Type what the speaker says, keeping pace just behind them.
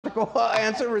logical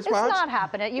answer response. It's not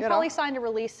happening. You know? probably signed a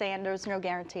release saying there's no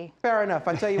guarantee. Fair enough.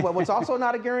 I tell you what, what's also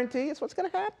not a guarantee is what's going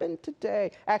to happen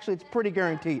today. Actually, it's pretty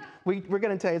guaranteed. We're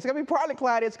going to tell you. It's going to be partly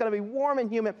cloudy. It's going to be warm and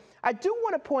humid. I do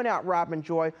want to point out, Rob and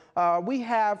Joy, we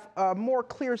have more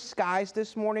clear skies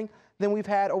this morning than we've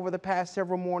had over the past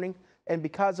several mornings. And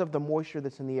because of the moisture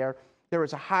that's in the air, there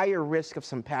is a higher risk of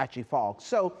some patchy fog.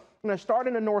 So I'm going to start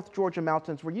in the North Georgia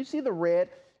mountains where you see the red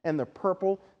and the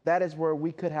purple. That is where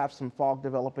we could have some fog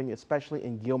developing, especially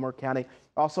in Gilmer County.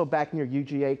 Also back near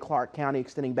UGA, Clark County,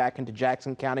 extending back into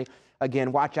Jackson County.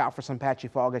 Again, watch out for some patchy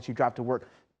fog as you drive to work.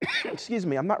 Excuse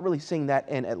me, I'm not really seeing that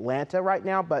in Atlanta right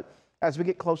now, but as we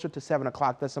get closer to 7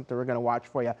 o'clock, that's something we're going to watch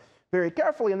for you very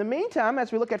carefully. In the meantime,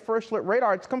 as we look at First Alert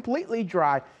Radar, it's completely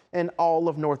dry in all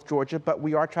of North Georgia, but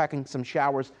we are tracking some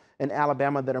showers in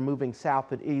Alabama that are moving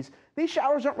south and east. These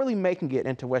showers aren't really making it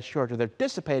into West Georgia. They're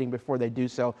dissipating before they do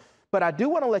so. But I do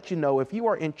want to let you know, if you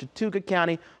are in Chattooga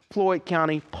County, Floyd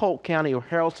County, Polk County, or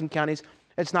Haralson counties,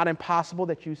 it's not impossible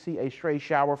that you see a stray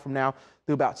shower from now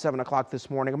through about 7 o'clock this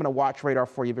morning. I'm going to watch radar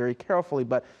for you very carefully,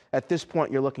 but at this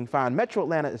point, you're looking fine. Metro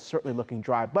Atlanta is certainly looking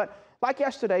dry. But like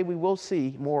yesterday, we will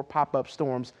see more pop-up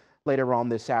storms later on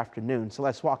this afternoon. So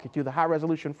let's walk you through the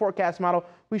high-resolution forecast model.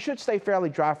 We should stay fairly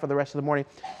dry for the rest of the morning.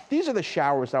 These are the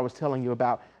showers I was telling you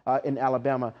about in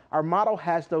Alabama. Our model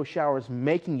has those showers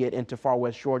making it into far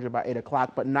west Georgia by 8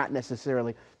 o'clock, but not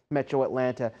necessarily Metro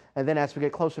Atlanta. And then as we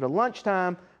get closer to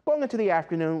lunchtime, going into the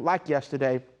afternoon, like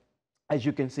yesterday, as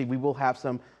you can see, we will have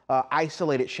some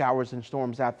isolated showers and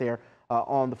storms out there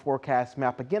on the forecast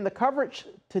map. Again, the coverage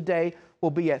today will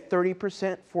be at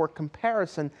 30%. For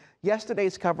comparison,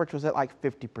 yesterday's coverage was at like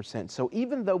 50%. So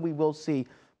even though we will see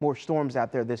more storms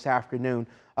out there this afternoon,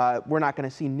 we're not going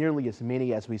to see nearly as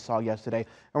many as we saw yesterday.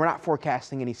 And we're not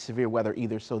forecasting any severe weather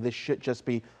either. So this should just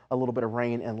be a little bit of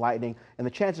rain and lightning. And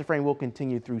the chance of rain will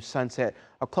continue through sunset.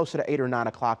 Closer to 8 or 9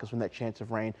 o'clock is when that chance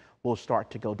of rain will start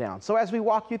to go down. So as we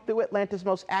walk you through Atlanta's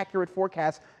most accurate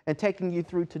forecast and taking you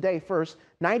through today first,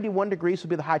 91 degrees will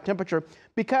be the high temperature.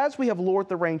 Because we have lowered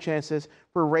the rain chances,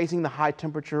 we're raising the high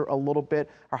temperature a little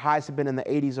bit. Our highs have been in the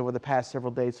 80s over the past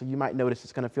several days, so you might notice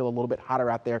it's going to feel a little bit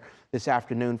hotter out there this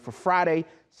afternoon. For Friday,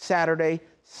 Saturday,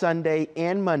 Sunday,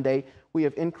 and Monday, we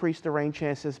have increased the rain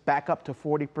chances back up to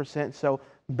 40%. So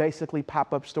basically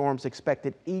pop-up storms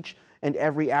expected each and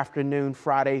every afternoon,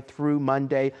 Friday through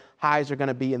Monday. Highs are going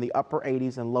to be in the upper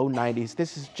 80s and low 90s.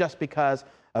 This is just because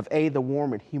of A, the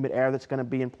warm and humid air that's going to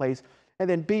be in place, and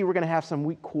then B, we're going to have some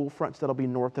weak cool fronts that'll be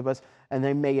north of us, and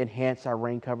they may enhance our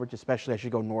rain coverage, especially as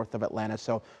you go north of Atlanta.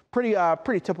 So pretty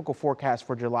typical forecast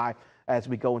for July as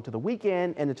we go into the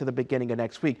weekend and into the beginning of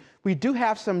next week. We do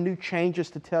have some new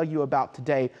changes to tell you about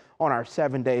today on our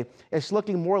 7-day. It's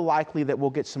looking more likely that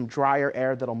we'll get some drier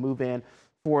air that'll move in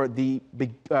for the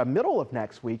middle of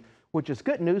next week, which is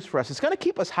good news for us. It's going to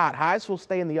keep us hot. Highs will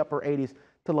stay in the upper 80s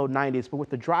to low 90s, but with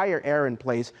the drier air in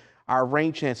place, our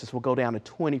rain chances will go down to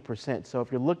 20%. So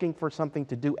if you're looking for something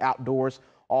to do outdoors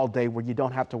all day where you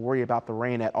don't have to worry about the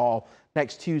rain at all,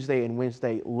 next Tuesday and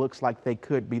Wednesday looks like they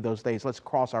could be those days. Let's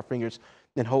cross our fingers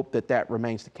and hope that that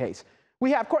remains the case.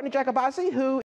 We have Courtney Jacobazzi, who